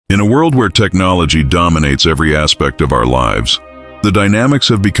In a world where technology dominates every aspect of our lives, the dynamics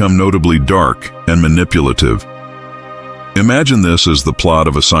have become notably dark and manipulative. Imagine this as the plot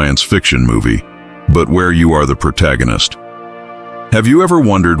of a science fiction movie, but where you are the protagonist. Have you ever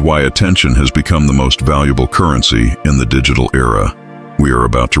wondered why attention has become the most valuable currency in the digital era? We are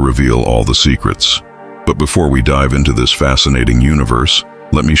about to reveal all the secrets. But before we dive into this fascinating universe,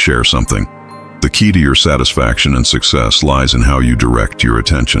 let me share something. The key to your satisfaction and success lies in how you direct your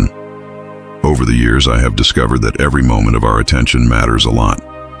attention. Over the years, I have discovered that every moment of our attention matters a lot.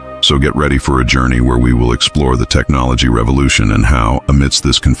 So get ready for a journey where we will explore the technology revolution and how, amidst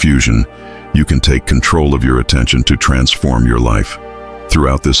this confusion, you can take control of your attention to transform your life.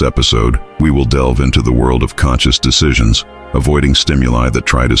 Throughout this episode, we will delve into the world of conscious decisions, avoiding stimuli that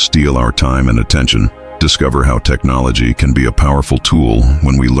try to steal our time and attention. Discover how technology can be a powerful tool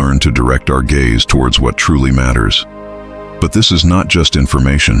when we learn to direct our gaze towards what truly matters. But this is not just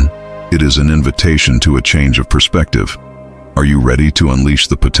information, it is an invitation to a change of perspective. Are you ready to unleash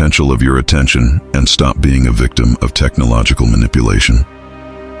the potential of your attention and stop being a victim of technological manipulation?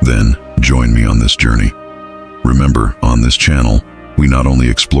 Then, join me on this journey. Remember, on this channel, we not only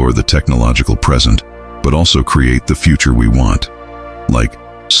explore the technological present, but also create the future we want. Like,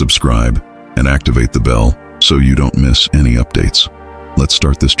 subscribe, and activate the bell so you don't miss any updates. Let's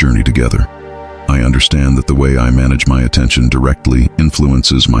start this journey together. I understand that the way I manage my attention directly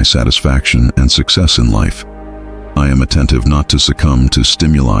influences my satisfaction and success in life. I am attentive not to succumb to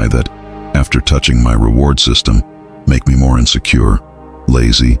stimuli that, after touching my reward system, make me more insecure,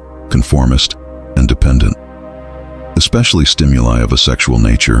 lazy, conformist, and dependent. Especially stimuli of a sexual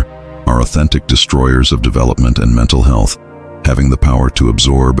nature are authentic destroyers of development and mental health, having the power to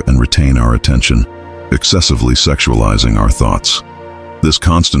absorb and retain our attention, excessively sexualizing our thoughts. This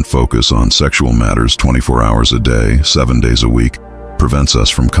constant focus on sexual matters 24 hours a day, 7 days a week, prevents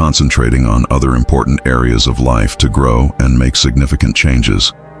us from concentrating on other important areas of life to grow and make significant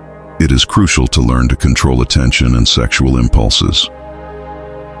changes. It is crucial to learn to control attention and sexual impulses.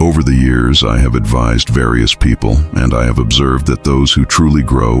 Over the years, I have advised various people, and I have observed that those who truly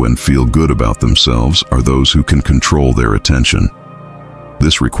grow and feel good about themselves are those who can control their attention.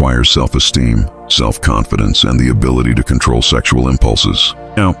 This requires self-esteem, self-confidence, and the ability to control sexual impulses.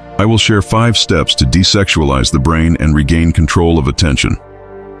 Now, I will share 5 steps to desexualize the brain and regain control of attention.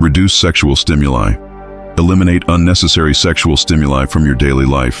 Reduce sexual stimuli. Eliminate unnecessary sexual stimuli from your daily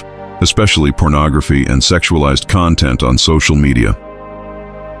life, especially pornography and sexualized content on social media.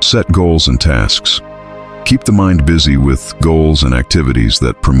 Set goals and tasks. Keep the mind busy with goals and activities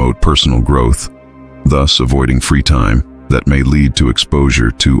that promote personal growth, thus avoiding free time that may lead to exposure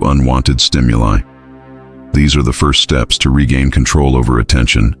to unwanted stimuli. These are the first steps to regain control over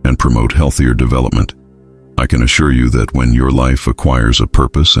attention and promote healthier development. I can assure you that when your life acquires a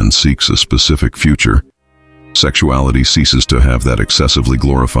purpose and seeks a specific future, sexuality ceases to have that excessively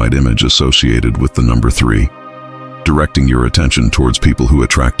glorified image associated with the number 3. Directing your attention towards people who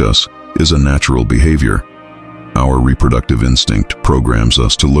attract us is a natural behavior. Our reproductive instinct programs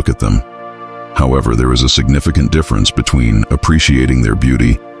us to look at them. However, there is a significant difference between appreciating their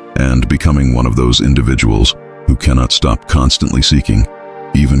beauty and becoming one of those individuals who cannot stop constantly seeking,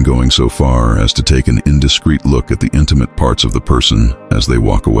 even going so far as to take an indiscreet look at the intimate parts of the person as they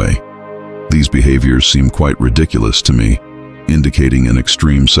walk away. These behaviors seem quite ridiculous to me, indicating an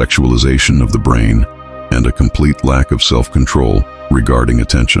extreme sexualization of the brain and a complete lack of self-control regarding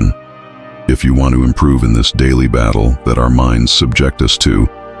attention. If you want to improve in this daily battle that our minds subject us to,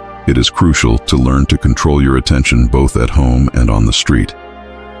 it is crucial to learn to control your attention both at home and on the street.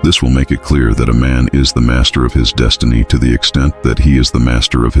 This will make it clear that a man is the master of his destiny to the extent that he is the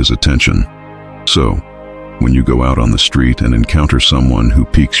master of his attention. So, when you go out on the street and encounter someone who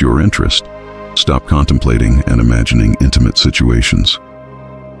piques your interest, stop contemplating and imagining intimate situations.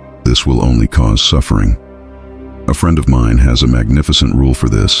 This will only cause suffering. A friend of mine has a magnificent rule for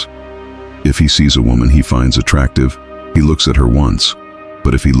this. If he sees a woman he finds attractive, he looks at her once,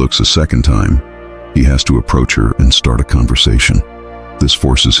 but if he looks a second time, he has to approach her and start a conversation. This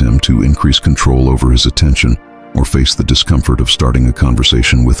forces him to increase control over his attention or face the discomfort of starting a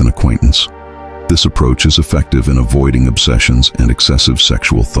conversation with an acquaintance. This approach is effective in avoiding obsessions and excessive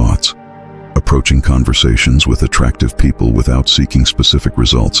sexual thoughts. Approaching conversations with attractive people without seeking specific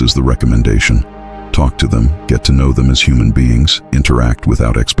results is the recommendation. Talk to them, get to know them as human beings, interact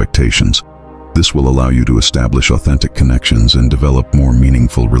without expectations. This will allow you to establish authentic connections and develop more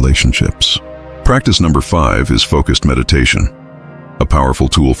meaningful relationships. Practice number 5 is focused meditation, a powerful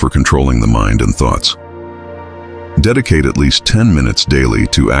tool for controlling the mind and thoughts. Dedicate at least 10 minutes daily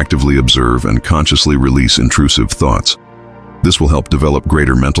to actively observe and consciously release intrusive thoughts. This will help develop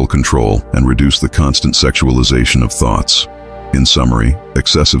greater mental control and reduce the constant sexualization of thoughts. In summary,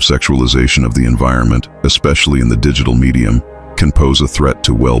 excessive sexualization of the environment, especially in the digital medium, can pose a threat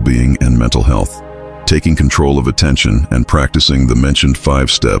to well-being and mental health. Taking control of attention and practicing the mentioned 5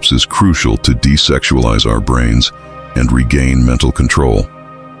 steps is crucial to desexualize our brains and regain mental control.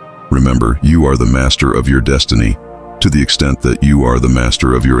 Remember, you are the master of your destiny, to the extent that you are the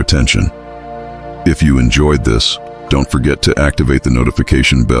master of your attention. If you enjoyed this, don't forget to activate the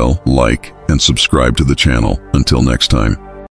notification bell, like, and subscribe to the channel. Until next time.